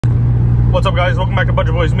What's up, guys? Welcome back to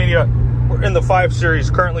Budget Boys Media. We're in the 5 Series,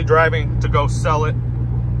 currently driving to go sell it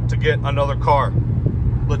to get another car.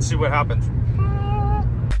 Let's see what happens.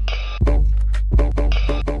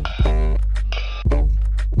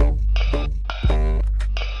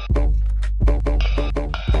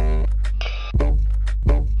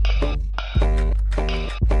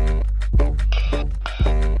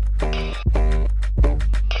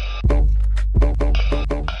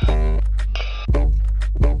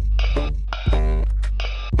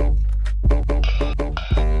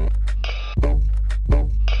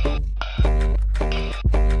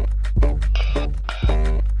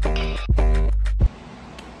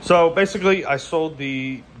 So basically, I sold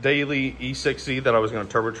the daily E60 that I was going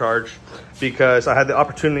to turbocharge because I had the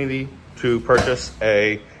opportunity to purchase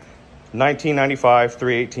a 1995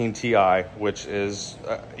 318 Ti, which is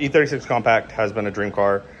E36 compact, has been a dream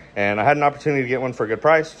car, and I had an opportunity to get one for a good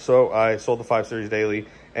price, so I sold the 5 Series daily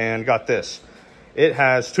and got this. It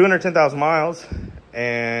has 210,000 miles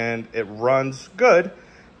and it runs good,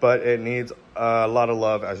 but it needs a lot of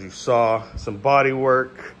love, as you saw. Some body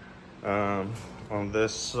work. On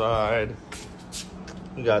this side,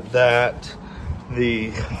 we got that. The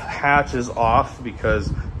hatch is off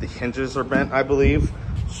because the hinges are bent, I believe.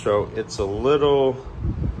 So it's a little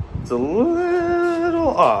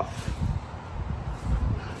off.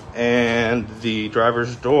 And the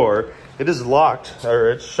driver's door, it is locked,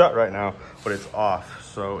 or it's shut right now, but it's off.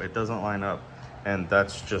 So it doesn't line up, and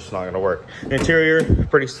that's just not gonna work. Interior,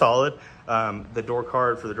 pretty solid. The door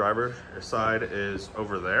card for the driver's side is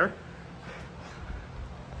over there.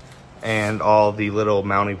 And all the little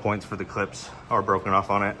mounting points for the clips are broken off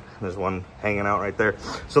on it. There's one hanging out right there.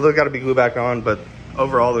 So they've got to be glued back on, but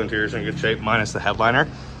overall the interior's in good shape, minus the headliner,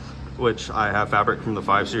 which I have fabric from the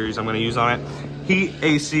 5 Series I'm gonna use on it. Heat,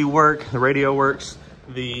 AC work, the radio works.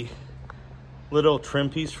 The little trim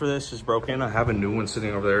piece for this is broken. I have a new one sitting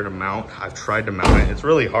over there to mount. I've tried to mount it. It's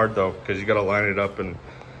really hard though, because you gotta line it up and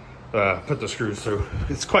put the screws through.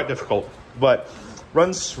 It's quite difficult, but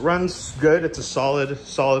runs good. It's a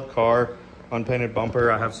solid car. Unpainted bumper.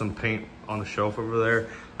 I have some paint on the shelf over there,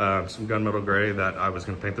 some gunmetal gray that I was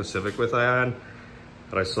going to paint the Civic with. I had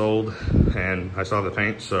that I sold, and I saw the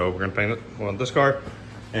paint, so we're going to paint it on this car.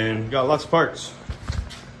 And got lots of parts: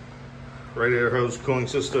 radiator hose, cooling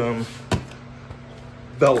system,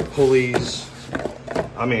 belt pulleys.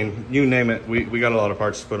 I mean, you name it, we got a lot of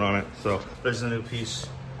parts to put on it. So there's a new piece,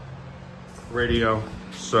 radio.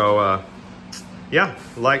 So yeah,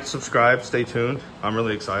 like, subscribe, stay tuned. I'm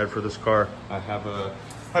really excited for this car. I have a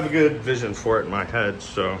good vision for it in my head,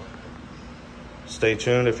 so stay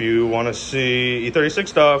tuned if you want to see E36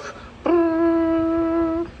 stuff.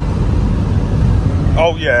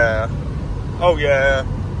 Oh yeah, oh yeah,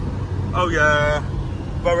 oh yeah,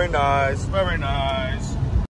 very nice, very nice.